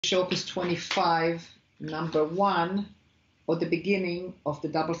show opus 25, number 1, or the beginning of the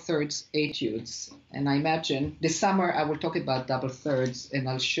double thirds etudes. And I imagine this summer I will talk about double thirds, and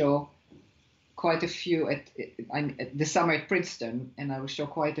I'll show quite a few this summer at Princeton, and I will show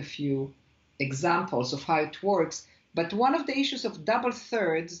quite a few examples of how it works. But one of the issues of double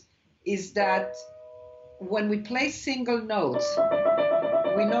thirds is that when we play single notes,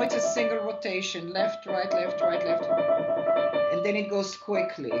 we know it's a single rotation, left, right, left, right, left, and then it goes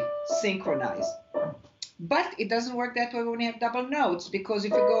quickly, synchronized. But it doesn't work that way when you have double notes, because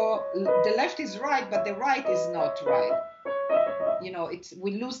if you go, the left is right, but the right is not right. You know,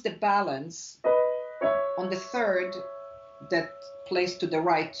 we lose the balance on the third that plays to the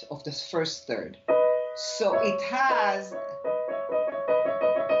right of the first third. So it has,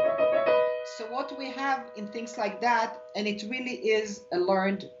 so what we have in things like that, and it really is a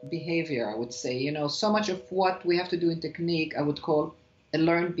learned behavior, I would say. You know, so much of what we have to do in technique, I would call a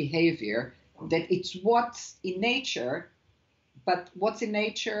learned behavior, that it's what's in nature, but what's in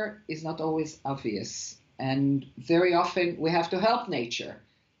nature is not always obvious. And very often we have to help nature.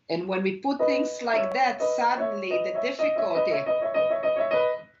 And when we put things like that, suddenly the difficulty,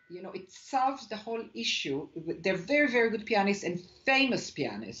 you know, it solves the whole issue. They're very, very good pianists and famous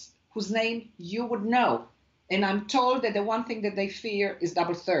pianists whose name you would know. And I'm told that the one thing that they fear is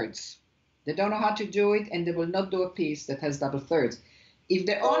double thirds. They don't know how to do it, and they will not do a piece that has double thirds. If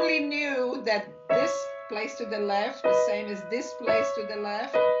they only knew that this plays to the left, the same as this plays to the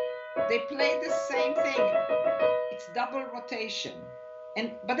left, they play the same thing. It's double rotation.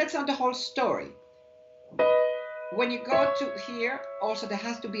 But that's not the whole story. When you go to here, also there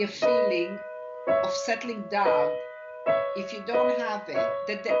has to be a feeling of settling down. If you don't have it,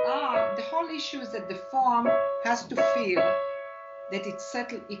 that the arm, the whole issue is that the form has to feel that it's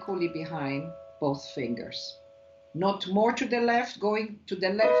settled equally behind both fingers. Not more to the left. Going to the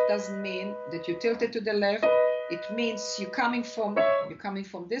left doesn't mean that you tilted to the left. It means you're coming from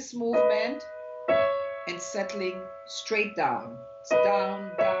this movement and settling straight down. It's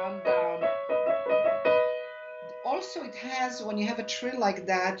down, down, down. Also, it has, when you have a trill like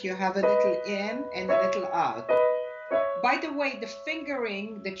that, you have a little in and a little out. By the way, the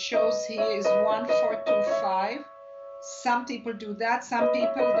fingering that shows here is 1, 4, 2, 5. Some people do that. Some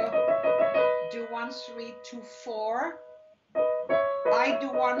people do 1, 3, 2, 4. I do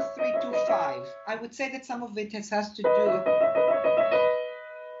 1, 3, 2, 5. I would say that some of it has to do.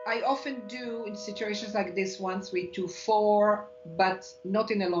 I often do in situations like this 1, 3, 2, 4, but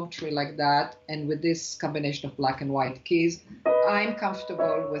not in a long trill like that. And with this combination of black and white keys, I'm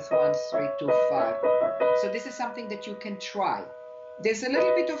comfortable with 1, 3, 2, 5. So this is something that you can try. There's a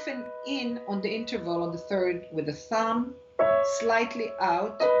little bit of an in on the interval on the third with the thumb, slightly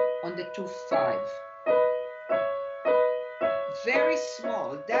out on the 2, 5. Very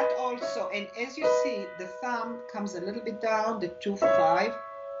small, that also, and as you see, the thumb comes a little bit down, the 2, 5.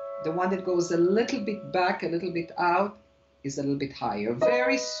 The one that goes a little bit back, a little bit out, is a little bit higher.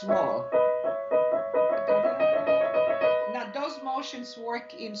 Very small. Now, those motions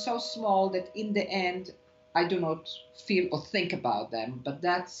work in so small that in the end, I do not feel or think about them. But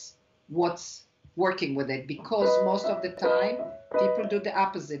that's what's working with it, because most of the time, people do the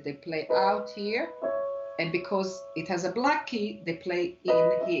opposite. They play out here, and because it has a black key, they play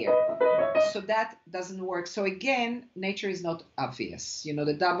in here. So that doesn't work. So again, nature is not obvious. You know,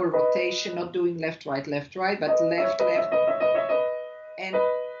 the double rotation, not doing left, right, but left, left. And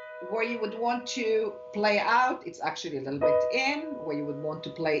where you would want to play out, it's actually a little bit in. Where you would want to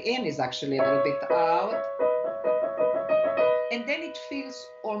play in is actually a little bit out. And then it feels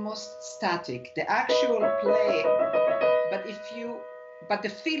almost static, the actual play. But the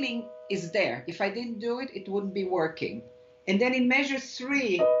feeling is there. If I didn't do it, it wouldn't be working. And then in measure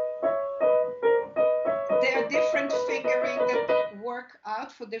 3, there are different fingering that work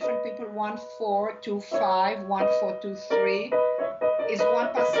out for different people. 1, 4, 2, 5, 1, 4, 2, 3 is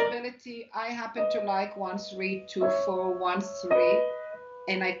one possibility. I happen to like 1, 3, 2, 4, 1, 3,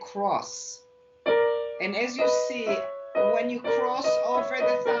 and I cross. And as you see, when you cross over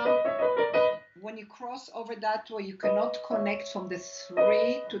the thumb, when you cross over that way, you cannot connect from the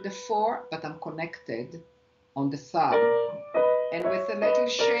 3 to the 4, but I'm connected on the thumb. And with a little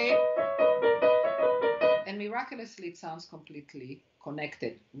shape, and miraculously it sounds completely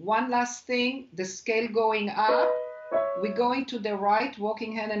connected. One last thing, the scale going up, we're going to the right,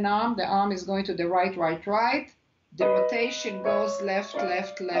 walking hand and arm, the arm is going to the right, right, right. The rotation goes left,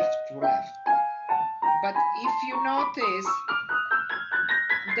 left, left, left. But if you notice,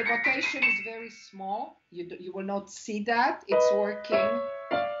 the rotation is very small. You will not see that. It's working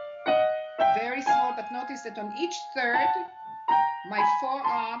very small, but notice that on each third, my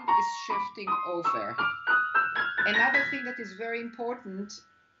forearm is shifting over. Another thing that is very important,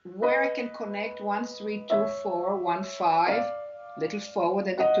 where I can connect 1, 3, 2, 4, 1, 5, little forward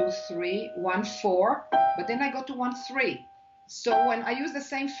and a 2, 3, 1, 4, but then I go to 1, 3. So when I use the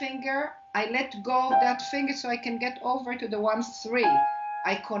same finger, I let go of that finger so I can get over to the 1, 3.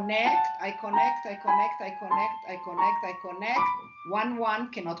 I connect, I connect, I connect, I connect, I connect, I connect. 1, 1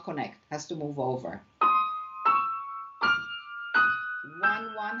 cannot connect, has to move over.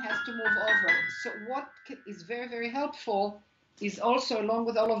 1, 1 has to move over. So what is very, very helpful is also, along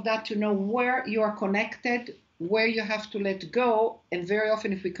with all of that, to know where you are connected, where you have to let go. And very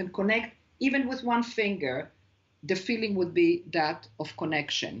often, if we can connect, even with one finger, the feeling would be that of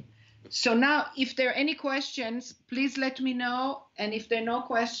connection. So now, if there are any questions, please let me know. And if there are no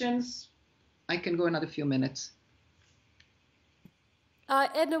questions, I can go another few minutes.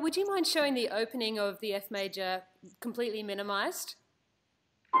 Edna, would you mind showing the opening of the F major completely minimized?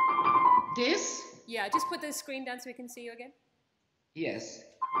 This? Yeah, just put the screen down so we can see you again. Yes.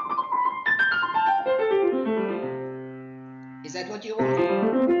 Is that what you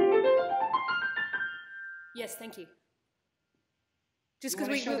want? Yes, thank you. Just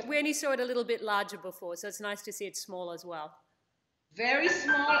because we only saw it a little bit larger before, so it's nice to see it small as well. Very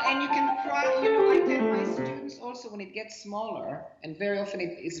small, and you can try, you know, I tell my students also when it gets smaller, and very often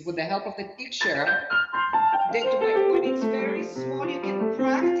it is with the help of the teacher, that when it's very small, you can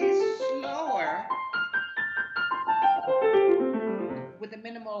practice slower with a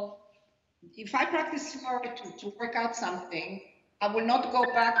minimal. If I practice slower to work out something, I will not go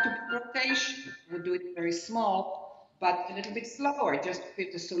back to rotation. We'll do it very small, but a little bit slower, just to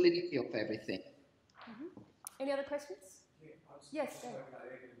feel the solidity of everything. Mm-hmm. Any other questions? Yes.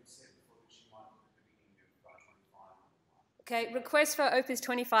 Okay, request for Opus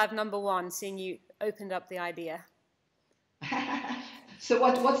 25 number 1, seeing you opened up the idea. So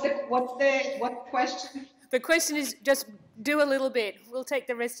what question? The question is just do a little bit. We'll take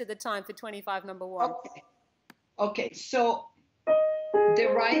the rest of the time for 25 number 1. Okay, so the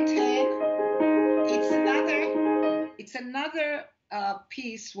right hand, it's another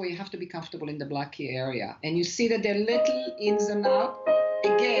piece where you have to be comfortable in the black key area. And you see that there are little ins and outs.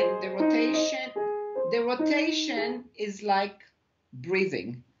 Again, the rotation is like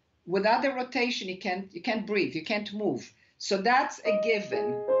breathing. Without the rotation, you can't breathe, you can't move. So that's a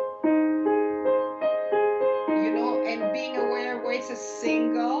given. You know, and being aware where it's a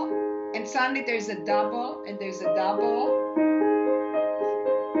single, and suddenly there's a double, and there's a double.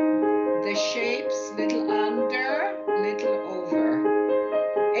 The shapes, little under, little over.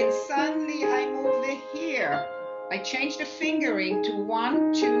 And suddenly I move it here. I change the fingering to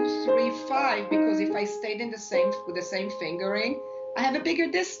 1, 2, 3, 5, because if I stayed with the same fingering, I have a bigger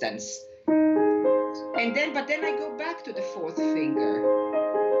distance. But then I go back to the 4th finger.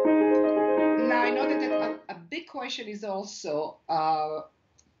 Now I know that a big question is also,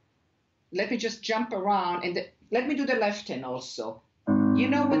 let me just jump around and let me do the left hand also. You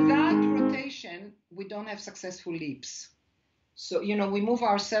know, without rotation, we don't have successful leaps. So, you know, we move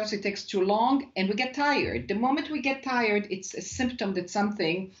ourselves, it takes too long, and we get tired. The moment we get tired, it's a symptom that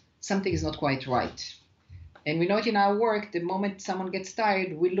something is not quite right. And we know it in our work, the moment someone gets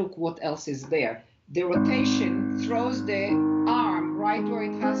tired, we look what else is there. The rotation throws the arm right where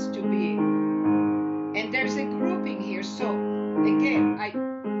it has to be. And there's a grouping here. So, again,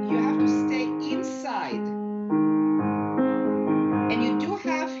 you have to stay inside. And you do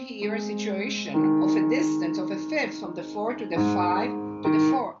have here a situation of a distance of a 5th from the 4 to the 5 to the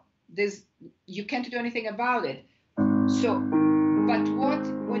 4. You can't do anything about it. So, but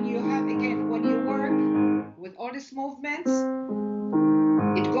when you work with all these movements,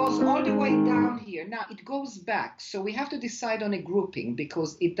 it goes all the way down here. Now it goes back. So we have to decide on a grouping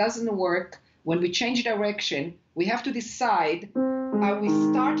because it doesn't work when we change direction. We have to decide, are we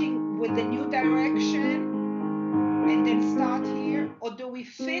starting with the new direction and then start here, or do we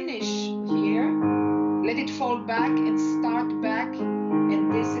finish here, let it fall back and start back,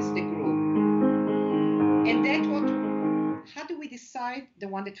 and this is the group. And how do we decide the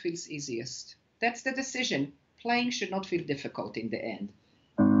one that feels easiest? That's the decision. Playing should not feel difficult in the end.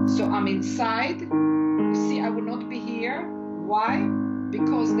 So I'm inside. You see, I will not be here. Why?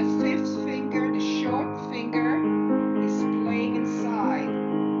 Because the 5th finger, the short finger, is playing inside.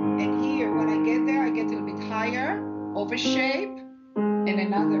 And here, when I get there, I get a little bit higher, over shape, and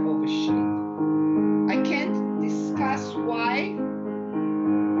another over shape. I can't discuss why,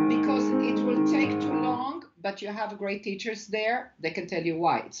 because it will take too long, but you have great teachers there. They can tell you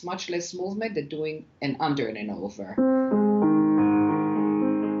why. It's much less movement than doing an under and an over.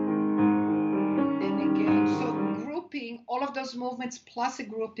 And again, so grouping, all of those movements plus a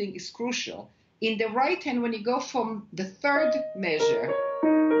grouping is crucial. In the right hand, when you go from the third measure,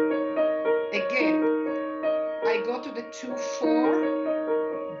 again, I go to the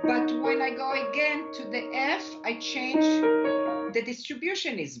 2-4, but when I go again to the F, I change, the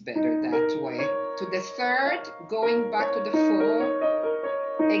distribution is better that way. To the third, going back to the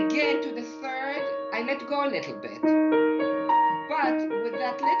 4, again to the third, I let go a little bit. But with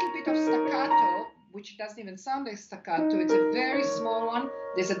that little bit of staccato, which doesn't even sound like staccato, it's a very small one,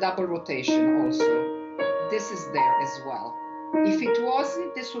 there's a double rotation also. This is there as well. If it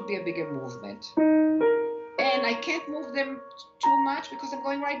wasn't, this would be a bigger movement. And I can't move them too much because I'm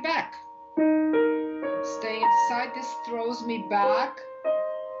going right back. Stay inside, this throws me back.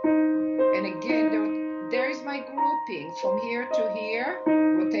 And again, there is my grouping from here to here,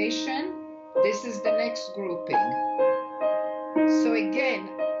 rotation. This is the next grouping. So again,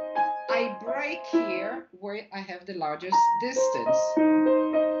 I break here where I have the largest distance.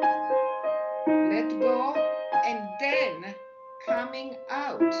 Let go, and then coming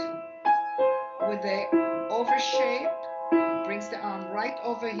out with the overshape, brings the arm right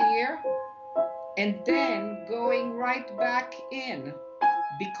over here, and then going right back in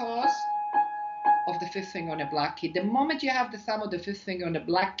because of the fifth finger on the black key. The moment you have the thumb of the fifth finger on the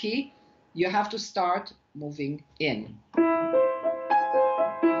black key, you have to start moving in.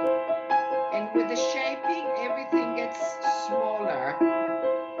 And with the shaping, everything gets smaller.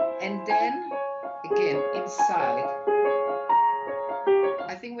 And then, again, inside.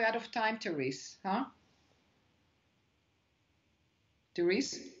 I think we're out of time, Therese, huh?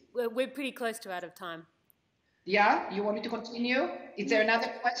 Therese? We're pretty close to out of time. Yeah, you want me to continue? Is there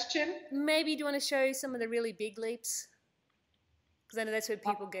another question? Maybe do you want to show some of the really big leaps? Because I know that's where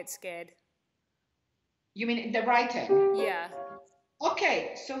people get scared. You mean in the right hand? Yeah.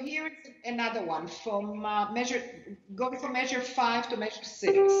 Okay, so here is another one from going from measure 5 to measure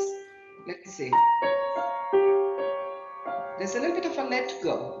 6. Let's see. There's a little bit of a let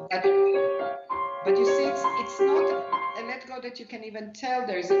go, but you see, it's not a let go that you can even tell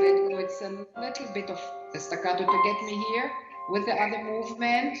there's a let go. It's a little bit of a staccato to get me here with the other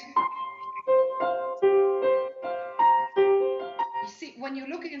movement. You see, when you're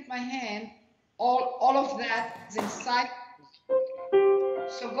looking at my hand, all of that is inside.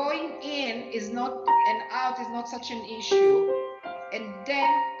 So going in is not, and out is not such an issue. And then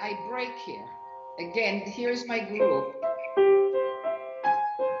I break here. Again, here's my groove.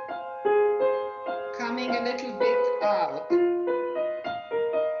 Coming a little bit out.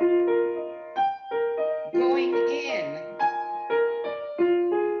 Going in.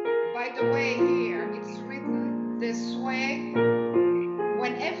 By the way, here, it's written this way.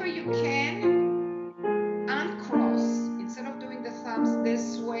 Whenever you can, uncross. Instead of doing the thumbs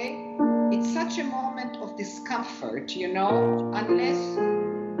this way, it's such a moment of discomfort, you know, unless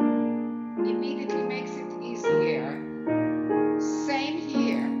immediately makes it easier. Same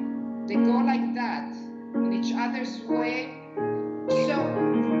here. They go like that, in each other's way. So,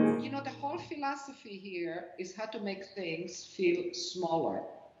 you know, the whole philosophy here is how to make things feel smaller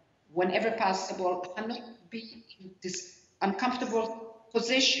whenever possible and not be in this uncomfortable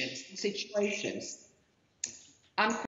positions, situations.